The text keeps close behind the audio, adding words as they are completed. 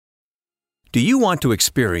Do you want to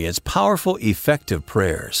experience powerful, effective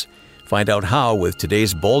prayers? Find out how with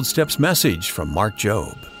today's Bold Steps message from Mark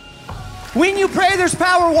Jobe. When you pray, there's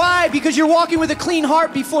power. Why? Because you're walking with a clean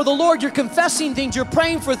heart before the Lord. You're confessing things. You're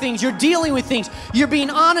praying for things. You're dealing with things. You're being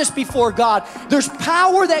honest before God. There's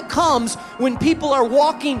power that comes when people are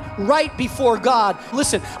walking right before God.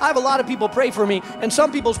 Listen, I have a lot of people pray for me, and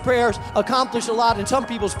some people's prayers accomplish a lot, and some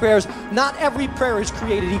people's prayers, not every prayer is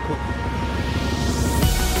created equal.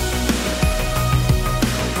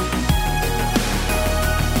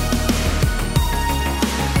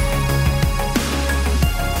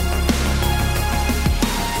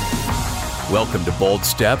 Welcome to Bold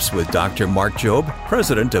Steps with Dr. Mark Jobe,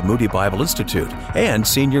 President of Moody Bible Institute and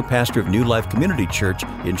Senior Pastor of New Life Community Church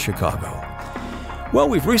in Chicago. Well,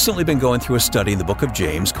 we've recently been going through a study in the book of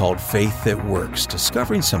James called Faith That Works,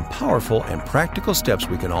 discovering some powerful and practical steps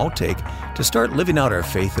we can all take to start living out our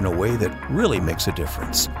faith in a way that really makes a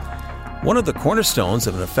difference. One of the cornerstones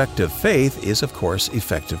of an effective faith is, of course,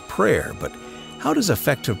 effective prayer. But how does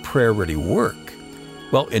effective prayer really work?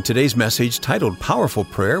 Well, in today's message titled Powerful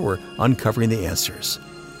Prayer, we're uncovering the answers.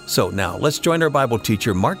 So now, let's join our Bible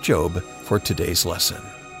teacher, Mark Jobe, for today's lesson.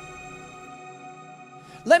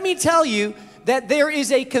 Let me tell you that there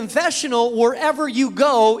is a confessional wherever you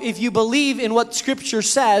go if you believe in what Scripture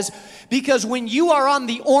says, because when you are on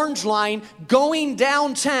the orange line going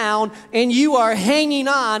downtown and you are hanging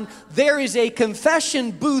on, there is a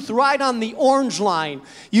confession booth right on the orange line.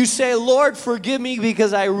 You say, Lord, forgive me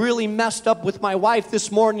because I really messed up with my wife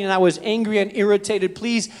this morning and I was angry and irritated.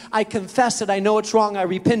 Please, I confess it. I know it's wrong. I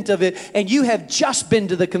repent of it. And you have just been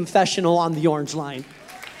to the confessional on the orange line.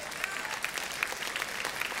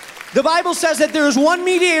 The Bible says that there is one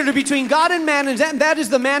mediator between God and man, and that is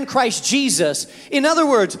the man Christ Jesus. In other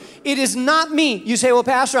words, it is not me. You say, well,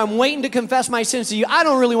 Pastor, I'm waiting to confess my sins to you. I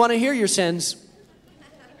don't really want to hear your sins.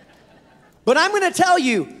 But I'm going to tell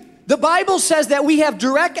you, the Bible says that we have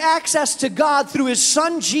direct access to God through His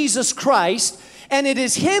Son, Jesus Christ, and it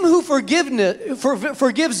is Him who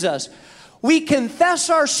forgives us. We confess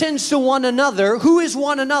our sins to one another. Who is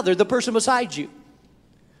one another? The person beside you.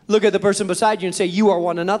 Look at the person beside you and say, you are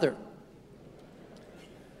one another.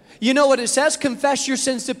 You know what it says? Confess your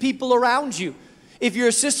sins to people around you. If you're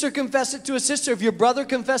a sister, confess it to a sister. If you're a brother,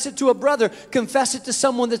 confess it to a brother. Confess it to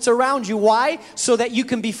someone that's around you. Why? So that you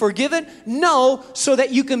can be forgiven? No, so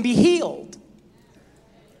that you can be healed.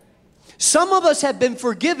 Some of us have been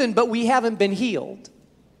forgiven, but we haven't been healed.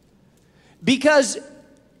 Because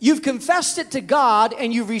you've confessed it to God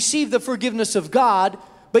and you've received the forgiveness of God,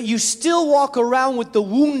 but you still walk around with the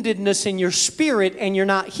woundedness in your spirit and you're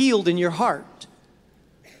not healed in your heart.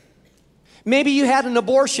 Maybe you had an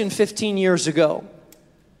abortion 15 years ago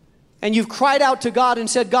and you've cried out to God and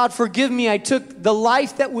said, God, forgive me. I took the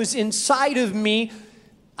life that was inside of me.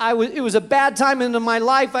 It was a bad time into my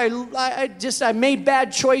life. I made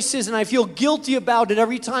bad choices and I feel guilty about it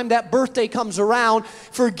every time that birthday comes around.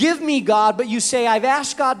 Forgive me, God. But you say, I've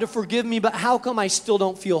asked God to forgive me, but how come I still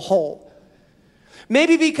don't feel whole?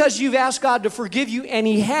 Maybe because you've asked God to forgive you, and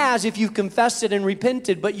He has if you've confessed it and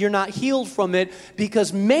repented, but you're not healed from it,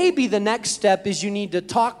 because maybe the next step is you need to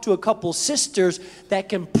talk to a couple sisters that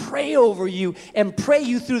can pray over you and pray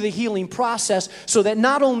you through the healing process so that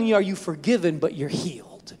not only are you forgiven, but you're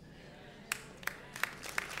healed.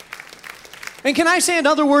 And can I say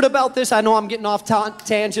another word about this? I know I'm getting off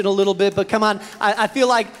tangent a little bit, but come on. I feel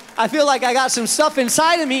like I got some stuff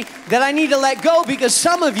inside of me that I need to let go, because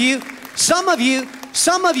some of you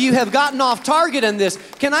have gotten off target in this.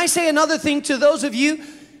 Can I say another thing to those of you?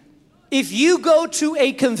 If you go to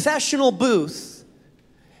a confessional booth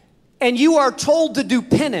and you are told to do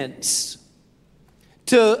penance,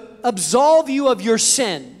 to absolve you of your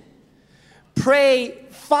sin, pray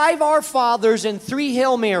 5 Our Fathers and 3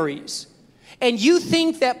 Hail Marys, and you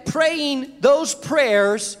think that praying those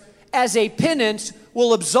prayers as a penance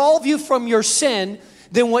will absolve you from your sin,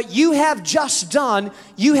 then what you have just done,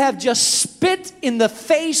 you have just spit in the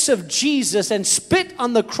face of Jesus and spit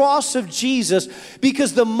on the cross of Jesus,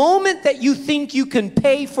 because the moment that you think you can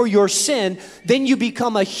pay for your sin, then you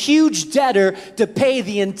become a huge debtor to pay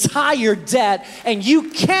the entire debt, and you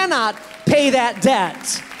cannot pay that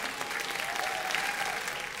debt.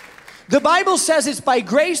 The Bible says it's by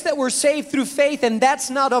grace that we're saved through faith, and that's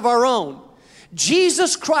not of our own.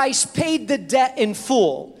 Jesus Christ paid the debt in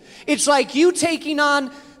full. It's like you taking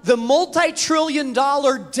on the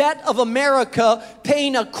multi-trillion-dollar debt of America,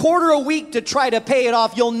 paying $0.25 a week to try to pay it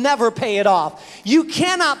off. You'll never pay it off. You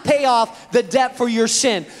cannot pay off the debt for your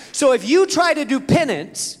sin. So if you try to do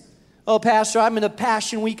penance Oh, Pastor, I'm in a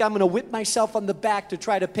Passion Week. I'm going to whip myself on the back to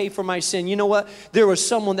try to pay for my sin. You know what? There was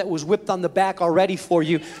someone that was whipped on the back already for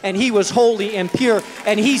you, and he was holy and pure,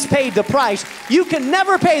 and he's paid the price. You can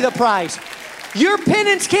never pay the price. Your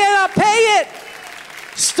penance cannot pay it.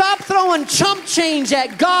 Stop throwing chump change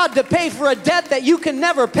at God to pay for a debt that you can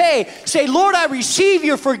never pay. Say, Lord, I receive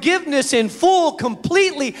your forgiveness in full,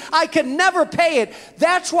 completely. I can never pay it.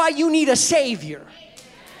 That's why you need a Savior.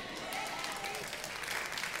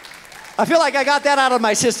 I feel like I got that out of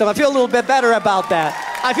my system. I feel a little bit better about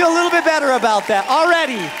that. I feel a little bit better about that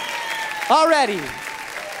already.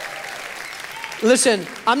 Listen,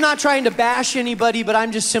 I'm not trying to bash anybody, but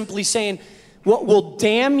I'm just simply saying what will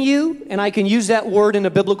damn you, and I can use that word in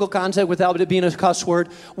a biblical context without it being a cuss word,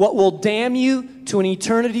 what will damn you to an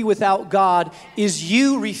eternity without God is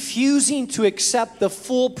you refusing to accept the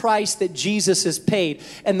full price that Jesus has paid.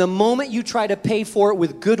 And the moment you try to pay for it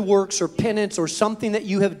with good works or penance or something that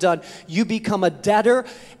you have done, you become a debtor,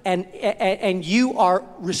 and you are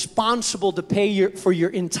responsible to pay for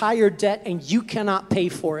your entire debt, and you cannot pay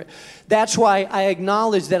for it. That's why I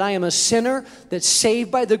acknowledge that I am a sinner that's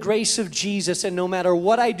saved by the grace of Jesus, and no matter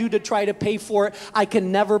what I do to try to pay for it, I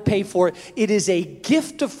can never pay for it. It is a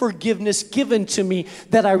gift of forgiveness given to me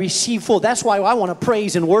that I receive full. That's why I want to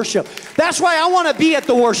praise and worship. That's why I want to be at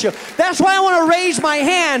the worship. That's why I want to raise my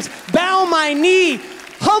hands, bow my knee,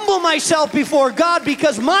 humble myself before God,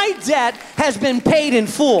 because my debt has been paid in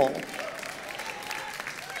full.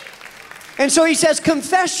 And so he says,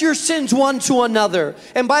 confess your sins one to another.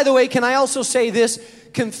 And by the way, can I also say this?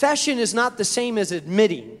 Confession is not the same as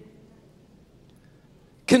admitting.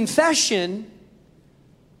 Confession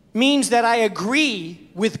means that I agree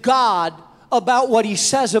with God about what he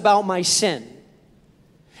says about my sin.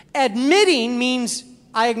 Admitting means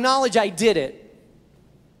I acknowledge I did it.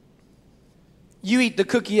 You eat the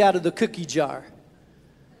cookie out of the cookie jar.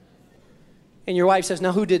 And your wife says,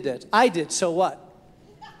 now who did that? I did, so what?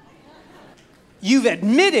 You've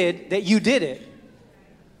admitted that you did it.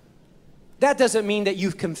 That doesn't mean that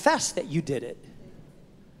you've confessed that you did it.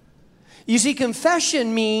 You see,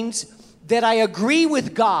 confession means that I agree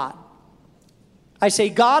with God. I say,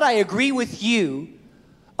 God, I agree with you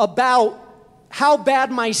about how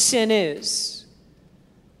bad my sin is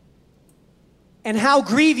and how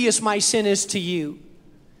grievous my sin is to you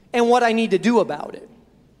and what I need to do about it.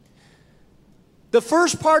 The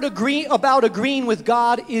first part about agreeing with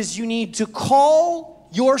God is you need to call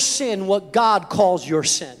your sin what God calls your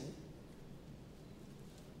sin.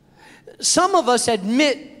 Some of us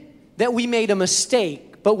admit that we made a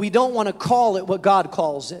mistake, but we don't want to call it what God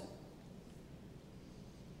calls it.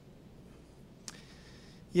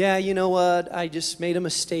 Yeah, you know what? I just made a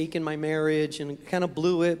mistake in my marriage and kind of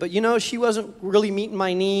blew it. But you know, she wasn't really meeting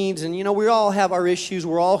my needs. And you know, we all have our issues.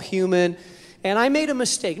 We're all human. And I made a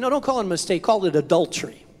mistake. No, don't call it a mistake. Call it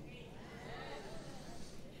adultery.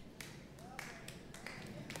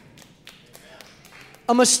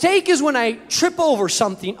 A mistake is when I trip over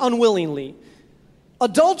something unwillingly.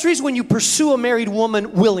 Adultery is when you pursue a married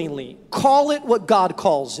woman willingly. Call it what God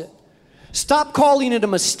calls it. Stop calling it a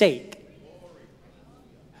mistake.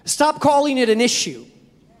 Stop calling it an issue.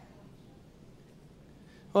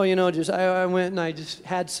 Oh, you know, I went and I just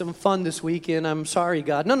had some fun this weekend. I'm sorry,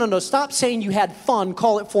 God. No. Stop saying you had fun.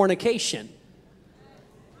 Call it fornication.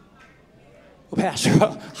 Well,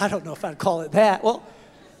 Pastor, I don't know if I'd call it that. Well,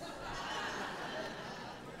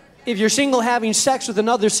 if you're single having sex with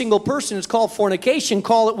another single person, it's called fornication.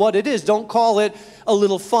 Call it what it is. Don't call it a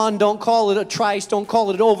little fun. Don't call it a trice. Don't call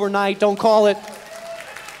it overnight. Don't call it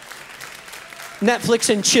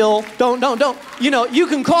Netflix and chill. Don't. You know, you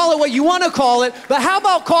can call it what you want to call it, but how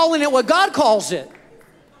about calling it what God calls it?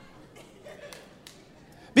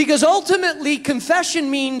 Because ultimately, confession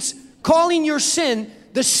means calling your sin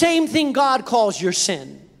the same thing God calls your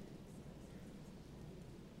sin.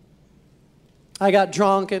 I got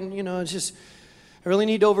drunk and, you know, it's just, I really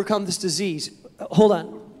need to overcome this disease. Hold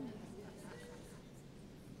on.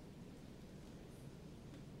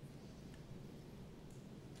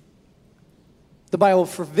 The Bible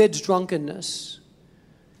forbids drunkenness.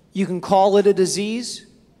 You can call it a disease,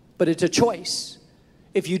 but it's a choice.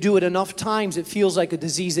 If you do it enough times, it feels like a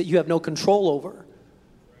disease that you have no control over.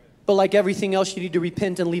 But like everything else, you need to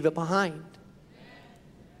repent and leave it behind.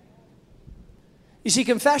 You see,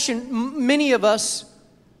 confession, many of us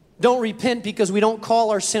don't repent because we don't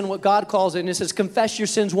call our sin what God calls it. And it says, confess your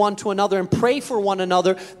sins one to another and pray for one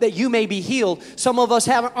another that you may be healed. Some of us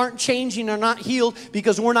aren't changing or not healed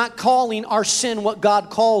because we're not calling our sin what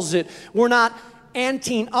God calls it. We're not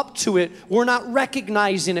anteing up to it. We're not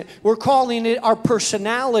recognizing it. We're calling it our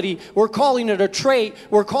personality. We're calling it a trait.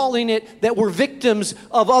 We're calling it that we're victims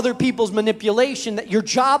of other people's manipulation, that your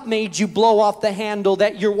job made you blow off the handle,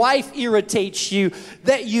 that your wife irritates you,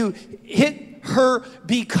 that you hit her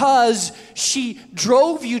because she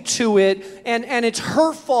drove you to it and it's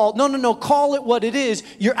her fault. No, call it what it is.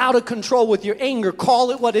 You're out of control with your anger.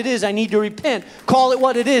 Call it what it is. I need to repent. Call it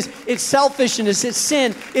what it is. It's selfishness, it's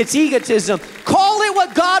sin, it's egotism. Call it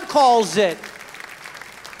what God calls it.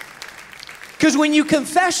 Because when you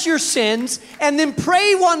confess your sins and then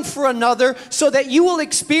pray one for another so that you will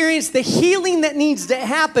experience the healing that needs to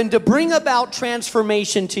happen to bring about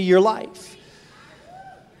transformation to your life.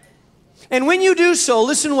 And when you do so,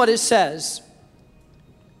 listen what it says.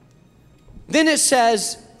 Then it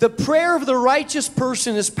says, the prayer of the righteous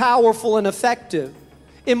person is powerful and effective.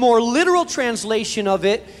 A more literal translation of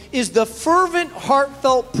it is the fervent,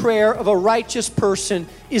 heartfelt prayer of a righteous person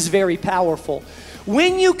is very powerful.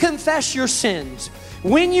 When you confess your sins,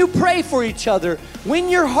 when you pray for each other, when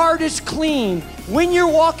your heart is clean, when you're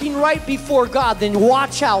walking right before God, then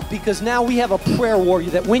watch out, because now we have a prayer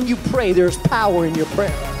warrior that when you pray, there's power in your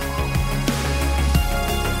prayer.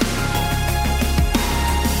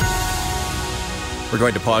 We're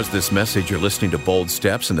going to pause this message. You're listening to Bold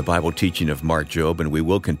Steps in the Bible teaching of Mark Jobe, and we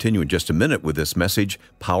will continue in just a minute with this message,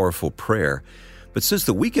 Powerful Prayer. But since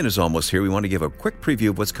the weekend is almost here, we want to give a quick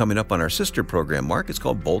preview of what's coming up on our sister program, Mark. It's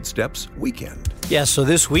called Bold Steps Weekend. Yeah, so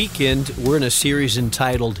this weekend, we're in a series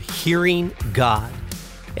entitled Hearing God.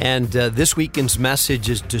 And this weekend's message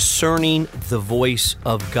is Discerning the Voice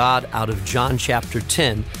of God out of John chapter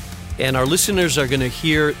 10. And our listeners are going to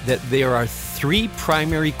hear that there are 3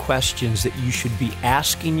 primary questions that you should be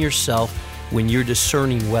asking yourself when you're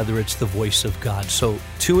discerning whether it's the voice of God. So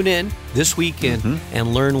tune in this weekend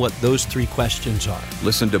and learn what those 3 questions are.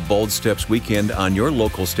 Listen to Bold Steps Weekend on your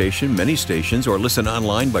local station, many stations, or listen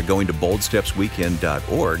online by going to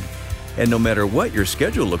boldstepsweekend.org. And no matter what your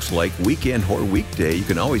schedule looks like, weekend or weekday, you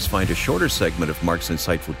can always find a shorter segment of Mark's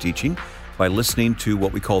insightful teaching by listening to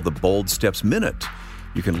what we call the Bold Steps Minute.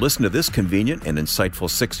 You can listen to this convenient and insightful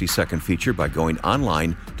 60-second feature by going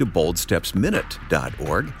online to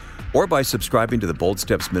boldstepsminute.org or by subscribing to the Bold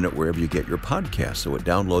Steps Minute wherever you get your podcast, so it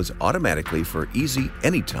downloads automatically for easy,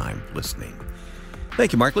 anytime listening.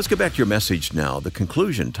 Thank you, Mark. Let's get back to your message now, the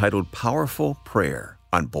conclusion titled Powerful Prayer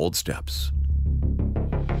on Bold Steps.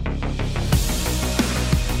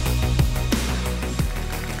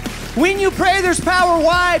 When you pray, there's power.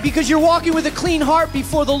 Why? Because you're walking with a clean heart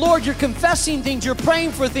before the Lord. You're confessing things. You're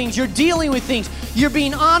praying for things. You're dealing with things. You're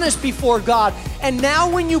being honest before God. And now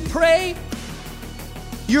when you pray,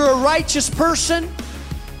 you're a righteous person.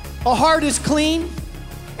 A heart is clean.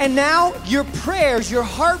 And now your prayers, your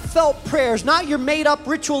heartfelt prayers, not your made-up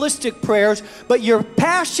ritualistic prayers, but your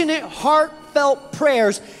passionate, heartfelt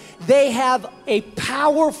prayers, they have a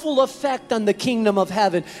powerful effect on the kingdom of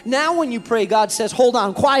heaven. Now when you pray, God says, hold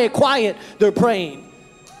on, quiet, they're praying.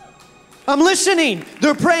 I'm listening,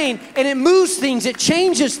 they're praying, and it moves things, it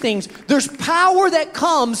changes things. There's power that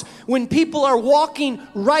comes when people are walking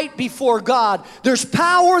right before God. There's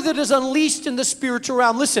power that is unleashed in the spiritual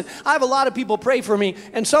realm. Listen, I have a lot of people pray for me,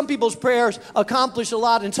 and some people's prayers accomplish a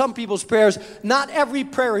lot, and some people's prayers, not every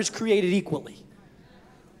prayer is created equally.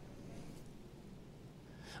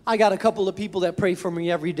 I got a couple of people that pray for me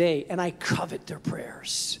every day, and I covet their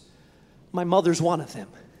prayers. My mother's one of them.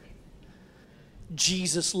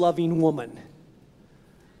 Jesus-loving woman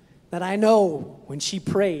that I know when she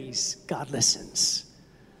prays, God listens.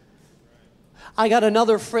 I got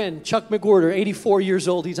another friend, Chuck McWhorter, 84 years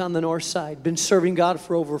old. He's on the north side, been serving God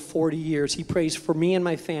for over 40 years. He prays for me and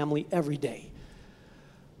my family every day.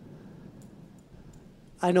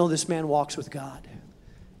 I know this man walks with God.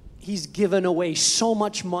 He's given away so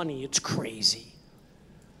much money, it's crazy.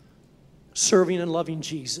 Serving and loving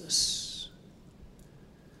Jesus.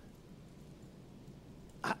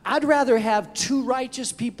 I'd rather have 2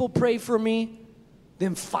 righteous people pray for me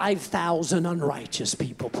than 5,000 unrighteous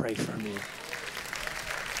people pray for me.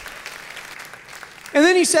 And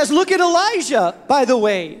then he says, look at Elijah, by the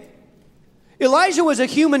way. Elijah was a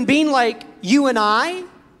human being like you and I.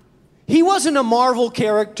 He wasn't a Marvel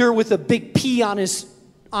character with a big P on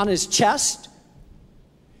his chest.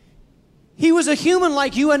 He was a human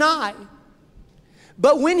like you and I.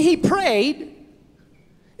 But when he prayed,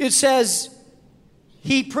 it says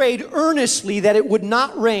he prayed earnestly that it would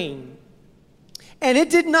not rain. And it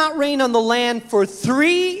did not rain on the land for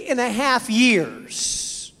 3.5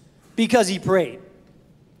 years because he prayed.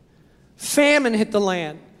 Famine hit the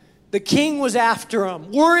land. The king was after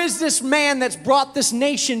him. Where is this man that's brought this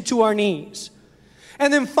nation to our knees?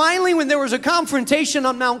 And then finally, when there was a confrontation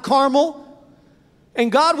on Mount Carmel,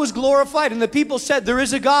 and God was glorified, and the people said, there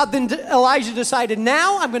is a God, then Elijah decided,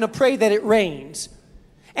 now I'm going to pray that it rains.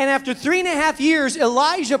 And after 3.5 years,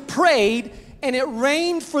 Elijah prayed, and it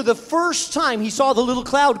rained for the first time. He saw the little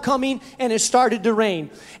cloud coming, and it started to rain.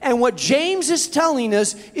 And what James is telling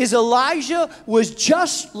us is Elijah was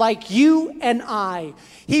just like you and I.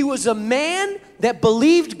 He was a man that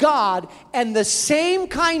believed God, and the same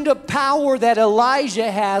kind of power that Elijah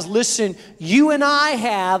has, listen, you and I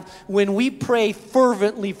have when we pray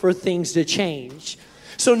fervently for things to change.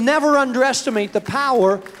 So never underestimate the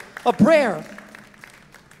power of prayer.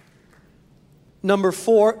 Number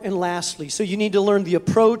 4, and lastly, so you need to learn the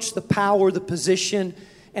approach, the power, the position,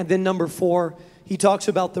 and then number 4, he talks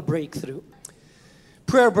about the breakthrough.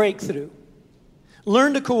 Prayer breakthrough.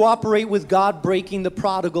 Learn to cooperate with God breaking the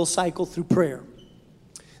prodigal cycle through prayer.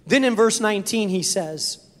 Then in verse 19 he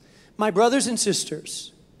says, my brothers and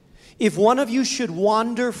sisters, if one of you should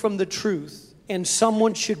wander from the truth and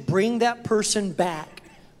someone should bring that person back,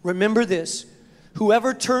 remember this,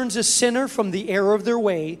 whoever turns a sinner from the error of their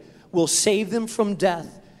way will save them from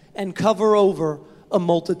death and cover over a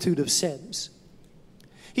multitude of sins.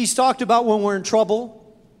 He's talked about when we're in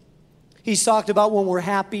trouble. He's talked about when we're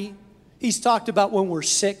happy. He's talked about when we're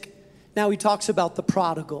sick. Now he talks about the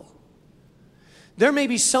prodigal. There may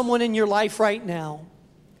be someone in your life right now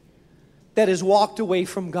that has walked away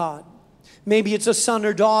from God. Maybe it's a son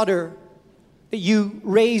or daughter that you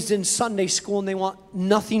raised in Sunday school and they want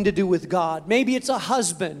nothing to do with God. Maybe it's a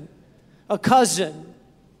husband, a cousin,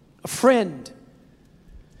 a friend.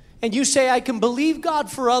 And you say, I can believe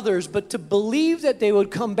God for others, but to believe that they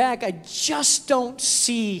would come back, I just don't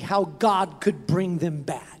see how God could bring them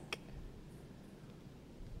back.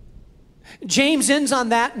 James ends on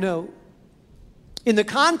that note. In the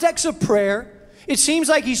context of prayer, it seems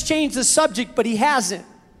like he's changed the subject, but he hasn't.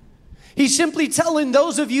 He's simply telling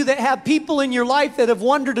those of you that have people in your life that have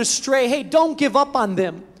wandered astray, hey, don't give up on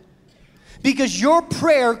them. Because your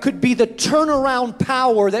prayer could be the turnaround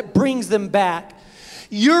power that brings them back.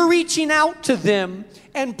 You're reaching out to them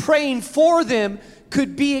and praying for them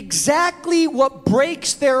could be exactly what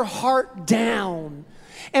breaks their heart down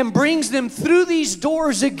and brings them through these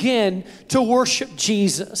doors again to worship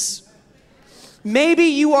Jesus. Maybe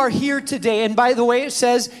you are here today, and by the way, it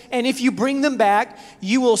says, and if you bring them back,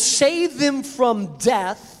 you will save them from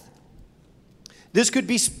death. This could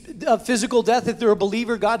be physical death if they're a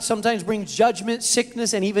believer. God sometimes brings judgment,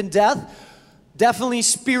 sickness, and even death. Definitely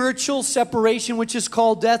spiritual separation, which is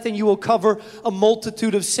called death, and you will cover a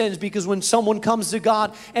multitude of sins, because when someone comes to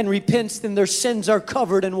God and repents, then their sins are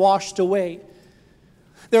covered and washed away.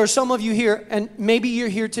 There are some of you here, and maybe you're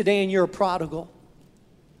here today and you're a prodigal.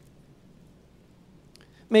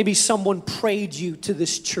 Maybe someone prayed you to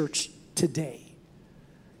this church today.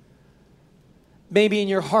 Maybe in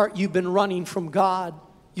your heart you've been running from God.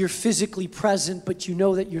 You're physically present, but you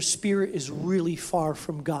know that your spirit is really far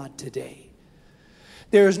from God today.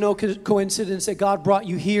 There is no coincidence that God brought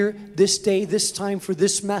you here this day, this time, for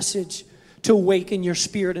this message to awaken your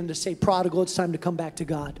spirit and to say, prodigal, it's time to come back to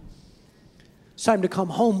God. It's time to come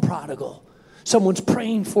home, prodigal. Someone's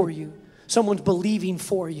praying for you. Someone's believing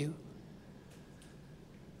for you.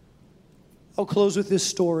 I'll close with this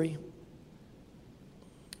story.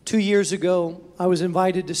 2 years ago, I was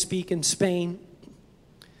invited to speak in Spain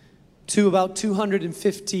to about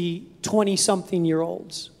 250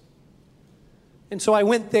 20-something-year-olds. And so I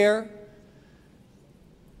went there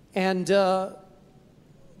and to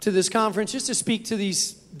this conference just to speak to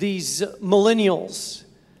these millennials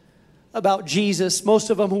about Jesus, most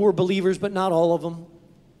of them who were believers, but not all of them.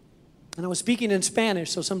 And I was speaking in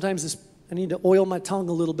Spanish, so sometimes I need to oil my tongue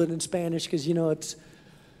a little bit in Spanish because, you know, it's...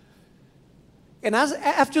 And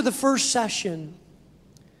after the first session,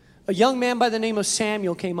 a young man by the name of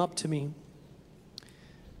Samuel came up to me.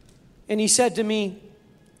 And he said to me,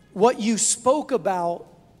 what you spoke about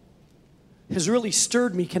has really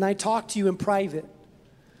stirred me. Can I talk to you in private?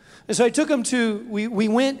 And so I took him to, we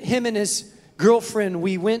went, him and his girlfriend,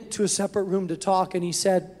 we went to a separate room to talk. And he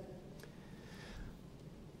said,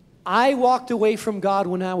 I walked away from God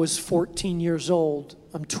when I was 14 years old.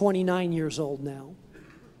 I'm 29 years old now.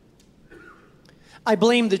 I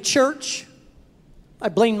blamed the church. I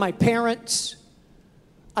blamed my parents.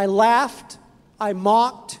 I laughed. I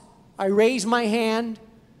mocked. I raised my hand.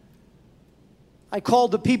 I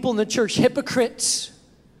called the people in the church hypocrites.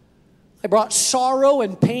 I brought sorrow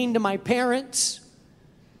and pain to my parents.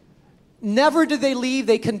 Never did they leave.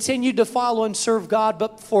 They continued to follow and serve God.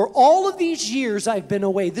 But for all of these years I've been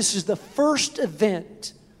away, this is the first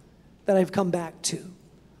event that I've come back to.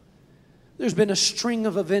 There's been a string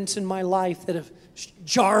of events in my life that have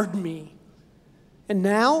jarred me. And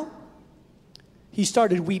now, he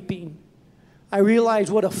started weeping. I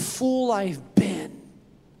realized what a fool I've been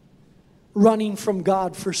running from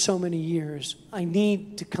God for so many years. I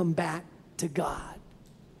need to come back to God.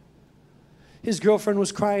 His girlfriend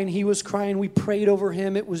was crying. He was crying. We prayed over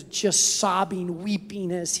him. It was just sobbing,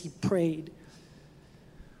 weeping as he prayed.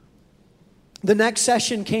 The next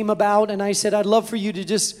session came about, and I said, I'd love for you to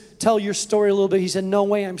just tell your story a little bit. He said, no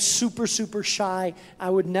way, I'm super, super shy.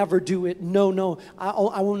 I would never do it. No,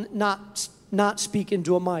 I will not speak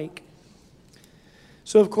into a mic.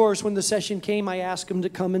 So, of course, when the session came, I asked him to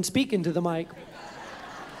come and speak into the mic.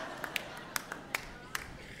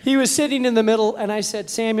 He was sitting in the middle, and I said,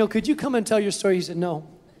 Samuel, could you come and tell your story? He said, no.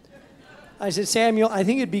 I said, Samuel, I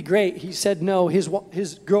think it'd be great. He said, no.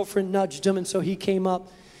 His girlfriend nudged him, and so he came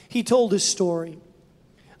up. He told his story.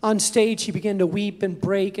 On stage, he began to weep and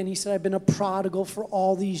break, and he said, I've been a prodigal for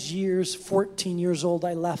all these years. 14 years old,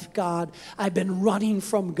 I left God. I've been running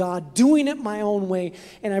from God, doing it my own way,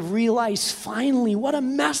 and I've realized finally what a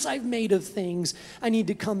mess I've made of things. I need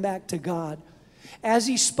to come back to God. As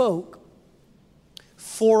he spoke,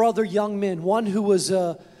 4 other young men, one who was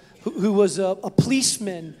a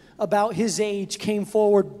policeman about his age, came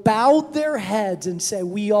forward, bowed their heads, and said,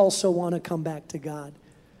 we also want to come back to God.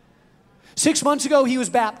 6 months ago, he was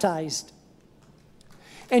baptized.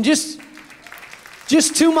 And just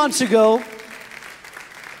 2 months ago,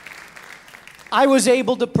 I was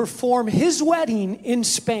able to perform his wedding in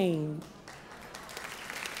Spain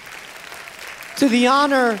to the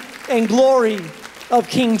honor and glory of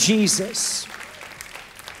King Jesus.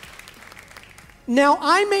 Now,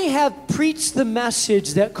 I may have preached the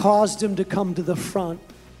message that caused him to come to the front,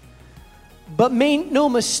 but make no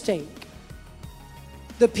mistake,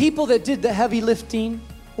 the people that did the heavy lifting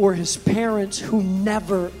were his parents who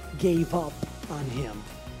never gave up on him.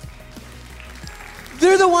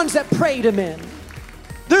 They're the ones that prayed him in.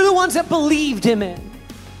 They're the ones that believed him in.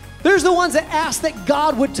 They're the ones that asked that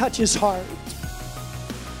God would touch his heart.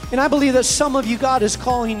 And I believe that some of you, God is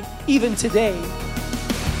calling even today.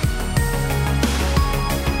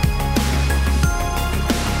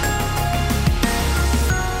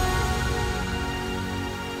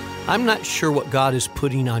 I'm not sure what God is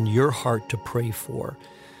putting on your heart to pray for,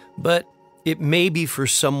 but it may be for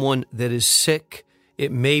someone that is sick. It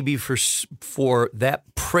may be for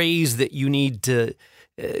that praise that you need to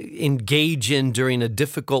engage in during a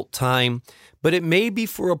difficult time, but it may be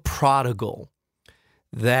for a prodigal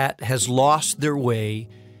that has lost their way.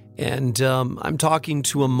 And I'm talking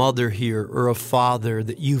to a mother here or a father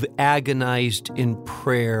that you've agonized in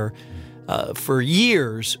prayer for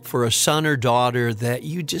years for a son or daughter that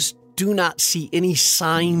you just do not see any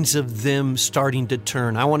signs of them starting to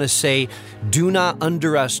turn. I want to say, do not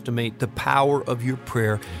underestimate the power of your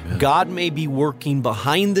prayer. Amen. God may be working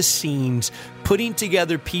behind the scenes, putting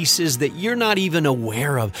together pieces that you're not even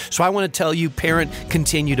aware of. So I want to tell you, parent,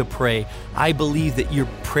 continue to pray. I believe that your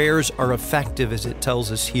prayers are effective, as it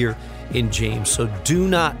tells us here in James. So do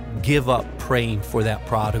not give up praying for that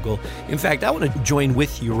prodigal. In fact, I want to join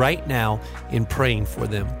with you right now in praying for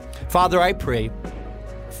them. Father, I pray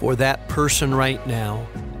for that person right now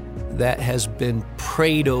that has been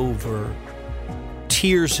prayed over.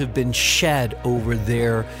 Tears have been shed over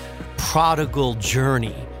their prodigal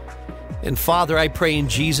journey. And Father, I pray in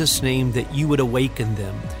Jesus' name that you would awaken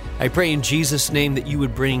them. I pray in Jesus' name that you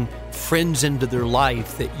would bring friends into their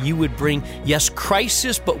life, that you would bring, yes,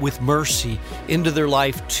 crisis, but with mercy into their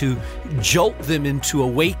life to jolt them into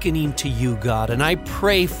awakening to you, God. And I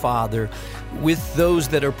pray, Father, with those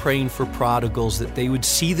that are praying for prodigals, that they would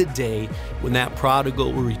see the day when that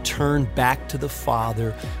prodigal will return back to the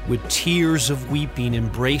Father with tears of weeping,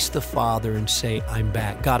 embrace the Father and say, I'm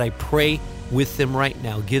back. God, I pray with them right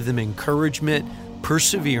now. Give them encouragement,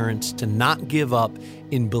 perseverance to not give up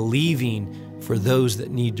in believing for those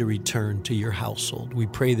that need to return to your household. We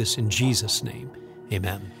pray this in Jesus' name.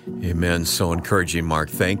 Amen. Amen. So encouraging, Mark.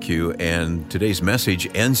 Thank you. And today's message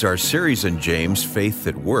ends our series in James, Faith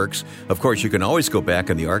That Works. Of course, you can always go back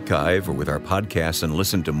in the archive or with our podcast and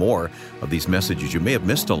listen to more of these messages you may have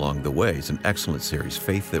missed along the way. It's an excellent series,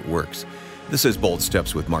 Faith That Works. This is Bold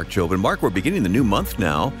Steps with Mark Jobe. And Mark, we're beginning the new month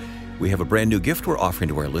now. We have a brand new gift we're offering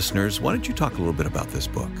to our listeners. Why don't you talk a little bit about this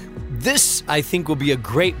book? This, I think, will be a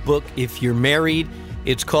great book if you're married.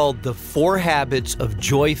 It's called The 4 Habits of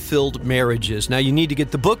Joy-Filled Marriages. Now, you need to get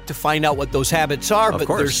the book to find out what those habits are, but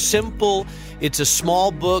they're simple. It's a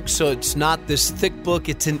small book, so it's not this thick book.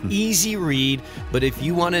 It's an easy read, but if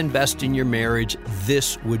you want to invest in your marriage,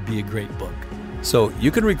 this would be a great book. So you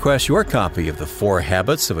can request your copy of The 4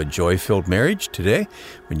 Habits of a Joy-Filled Marriage today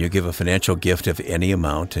when you give a financial gift of any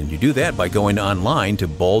amount, and you do that by going online to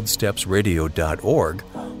boldstepsradio.org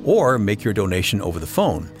or make your donation over the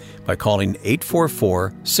phone by calling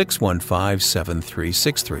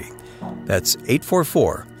 844-615-7363. That's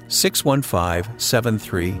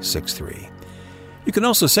 844-615-7363. You can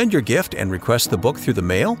also send your gift and request the book through the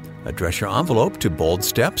mail. Address your envelope to Bold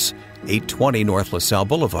Steps, 820 North LaSalle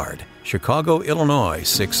Boulevard, Chicago, Illinois,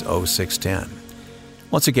 60610.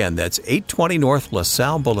 Once again, that's 820 North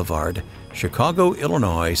LaSalle Boulevard, Chicago,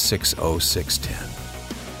 Illinois,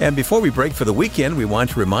 60610. And before we break for the weekend, we want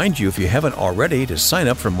to remind you, if you haven't already, to sign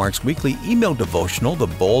up for Mark's weekly email devotional, The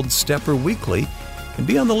Bold Stepper Weekly, and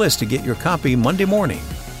be on the list to get your copy Monday morning.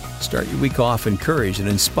 Start your week off encouraged and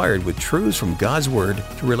inspired with truths from God's Word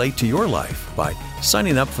to relate to your life by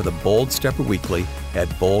signing up for the Bold Stepper Weekly at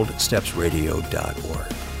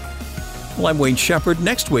boldstepsradio.org. Well, I'm Wayne Shepherd.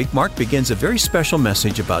 Next week, Mark begins a very special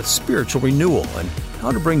message about spiritual renewal and how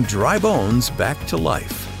to bring dry bones back to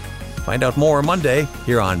life. Find out more Monday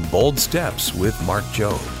here on Bold Steps with Mark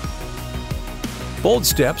Jobe. Bold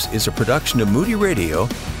Steps is a production of Moody Radio,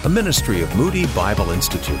 a ministry of Moody Bible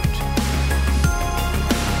Institute.